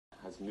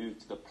has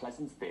moved to the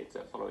Pleasance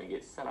Theatre following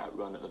its sellout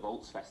run at the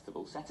Volts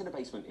Festival. Set in a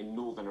basement in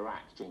northern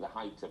Iraq during the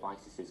height of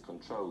ISIS's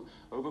control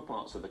over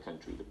parts of the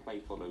country, the play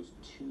follows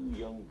two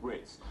young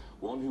Brits,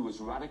 one who was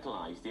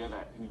radicalised, the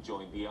other who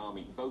joined the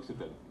army, both of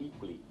them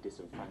equally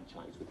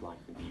disenfranchised with life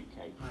in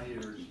the UK.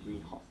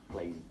 Greenhough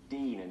plays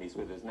Dean and is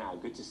with us now.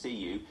 Good to see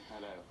you.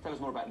 Hello. Tell us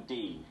more about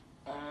Dean.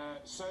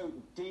 So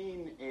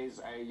Dean is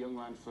a young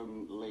man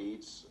from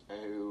Leeds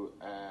who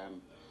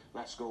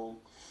left school,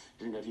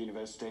 didn't go to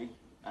university,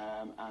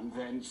 and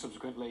then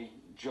subsequently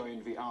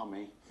joined the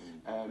army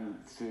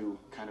through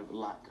kind of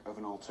lack of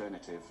an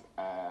alternative,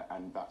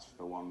 and that's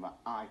the one that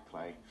I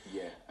play.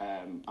 Yeah.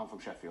 I'm from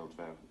Sheffield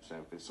though, so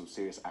there's some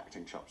serious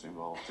acting chops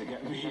involved to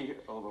get me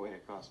all the way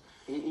across.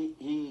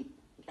 He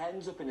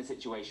ends up in a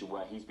situation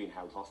where he's been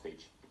held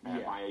hostage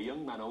by a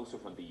young man also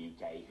from the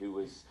UK who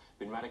has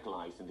been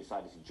radicalised and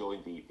decided to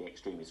join the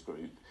extremist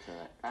group.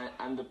 Correct.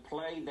 And the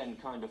play then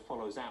kind of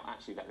follows out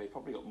actually that they've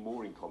probably got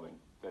more in common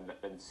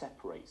than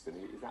separates them.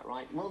 Is that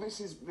right? Well, this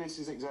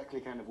is exactly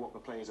kind of what the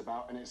play is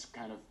about, and it's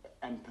kind of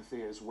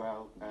empathy as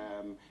well.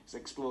 It's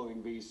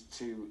exploring these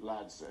two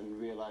lads and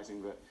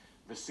realising that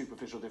the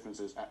superficial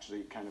differences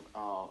actually kind of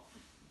are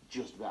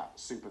just that,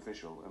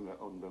 superficial, and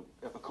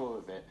that at the core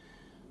of it,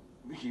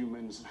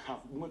 humans have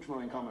much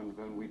more in common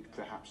than we'd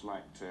perhaps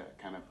like to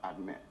kind of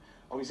admit.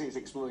 Obviously, it's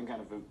exploring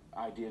kind of the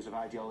ideas of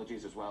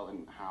ideologies as well,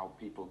 and how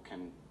people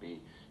can be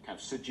kind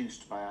of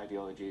seduced by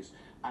ideologies,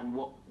 and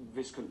what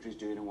this country is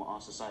doing and what our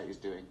society is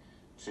doing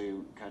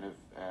to kind of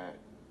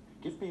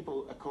give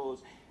people a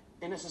cause.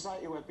 In a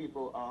society where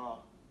people are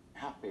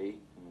happy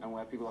and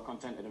where people are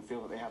contented and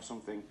feel that they have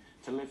something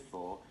to live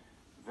for,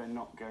 they're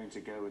not going to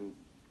go and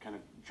kind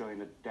of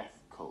join a death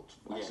cult.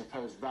 I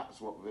suppose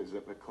that's what is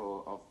at the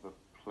core of the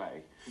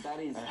play. That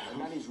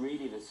is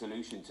really the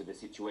solution to the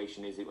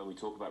situation, is it, when we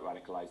talk about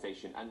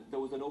radicalisation? And there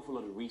was an awful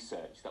lot of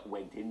research that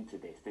went into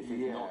this. This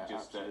is not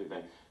just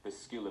the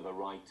skill of a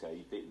writer.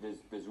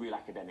 There's real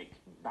academic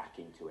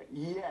backing to it.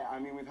 Yeah, I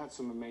mean, we've had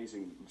some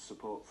amazing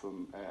support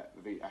from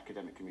the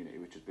academic community,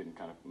 which has been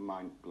kind of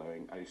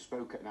mind-blowing. I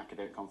spoke at an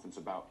academic conference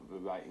about the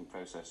writing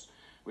process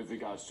with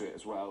regards to it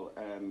as well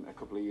a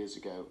couple of years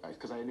ago,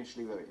 because I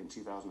initially wrote it in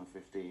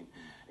 2015.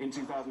 In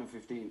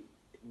 2015,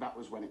 that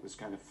was when it was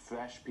kind of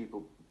fresh,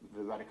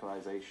 the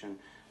radicalisation,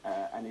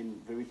 and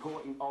in the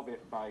reporting of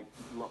it by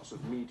lots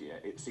of media,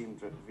 it seemed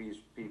that these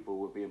people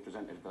were being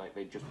presented like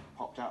they'd just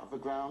popped out of the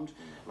ground,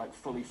 like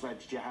fully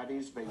fledged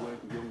jihadis. They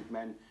weren't young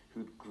men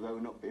who'd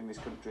grown up in this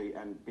country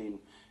and been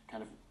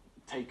kind of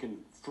taken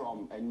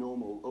from a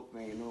normal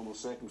upbringing, a normal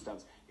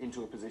circumstance,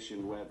 into a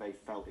position where they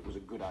felt it was a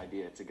good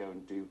idea to go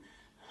and do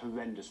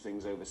horrendous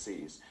things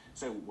overseas.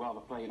 So while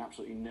the play in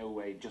absolutely no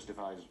way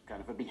justifies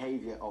kind of a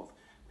behaviour of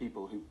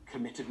people who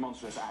committed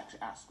monstrous acts,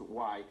 ask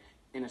why,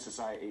 in a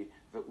society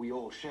that we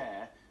all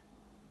share,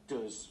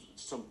 do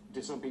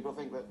some people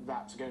think that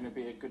that's going to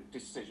be a good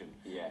decision?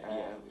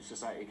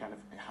 Society kind of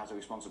has a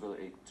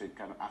responsibility to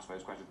kind of ask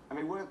those questions, and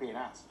they weren't being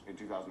asked in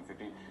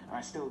 2015, and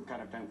I still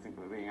kind of don't think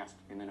they're being asked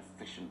in an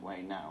efficient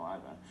way now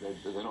either.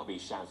 They're not being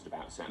shouted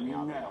about, certainly,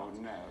 are they?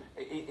 No.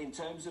 In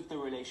terms of the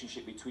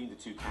relationship between the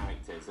two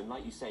characters, and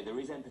like you say, there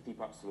is empathy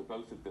perhaps for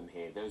both of them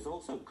here. There's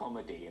also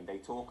comedy, and they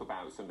talk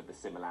about some of the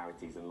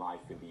similarities in life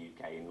in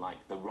the UK, and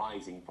like the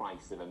rising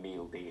price of a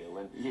meal deal,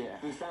 and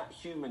does that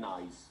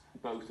humanise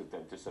both of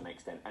them to some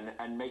extent,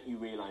 and make you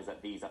realise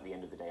that these, at the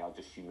end of the day, are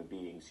just human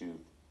beings who've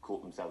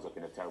caught themselves up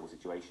in a terrible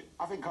situation?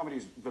 I think comedy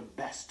is the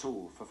best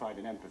tool for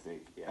finding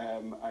empathy.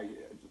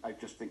 I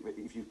just think that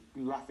if you're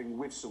laughing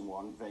with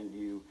someone, then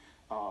you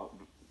are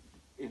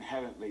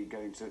inherently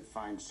going to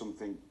find some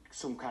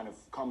kind of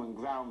common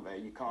ground there.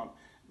 You can't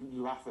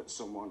laugh at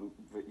someone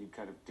that you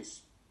kind of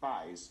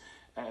despise.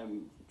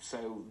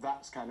 So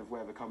that's kind of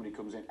where the comedy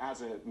comes in,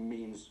 as a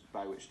means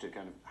by which to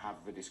kind of have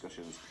the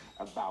discussions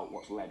about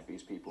what's led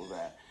these people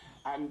there.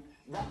 And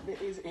it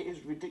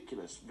is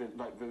ridiculous,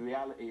 the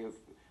reality of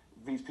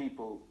these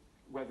people,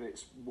 whether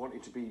it's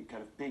wanting to be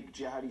kind of big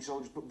jihadi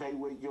soldiers, but they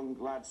were young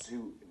lads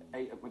who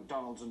ate at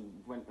McDonald's and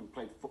went and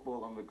played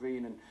football on the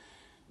green, and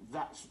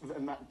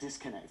that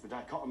disconnect, the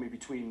dichotomy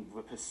between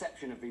the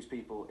perception of these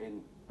people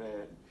in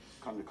the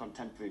kind of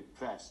contemporary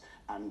press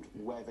and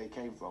where they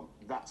came from,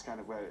 that's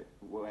kind of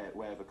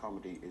where the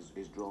comedy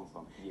is drawn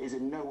from. Is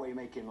in no way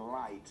making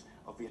light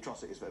of the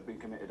atrocities that have been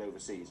committed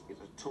overseas.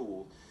 It's a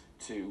tool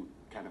to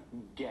kind of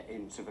get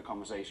into the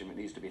conversation that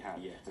needs to be had.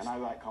 And I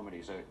write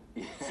comedy, so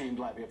it seemed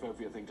like the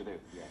appropriate thing to do.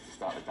 To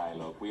start a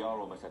dialogue. We are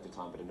almost out of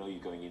time, but I know you're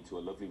going into a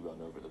lovely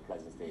run over at the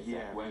Pleasance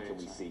Theatre. When can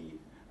we see you?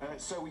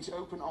 So we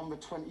open on the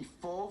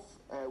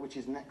 24th, which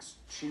is next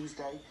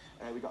Tuesday.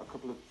 We've got a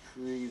couple of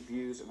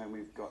previews, and then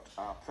we've got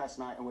our press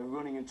night, and we're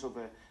running until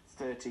the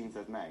 13th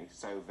of May,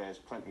 so there's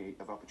plenty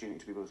of opportunity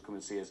for people to come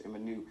and see us in the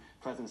new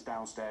Pleasance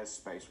Downstairs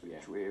space,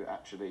 which we're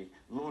actually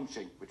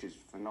launching, which is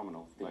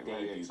phenomenal. The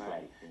debut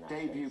play in that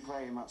debut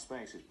play in that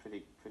space is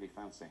pretty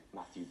fancy.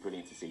 Matthew,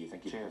 brilliant to see you.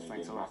 Thank you Cheers, for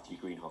coming in. Matthew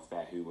Greenhough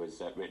there, who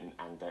was written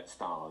and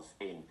stars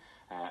in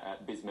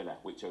Bismillah,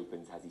 which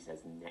opens, as he says,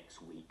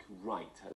 next week. Right.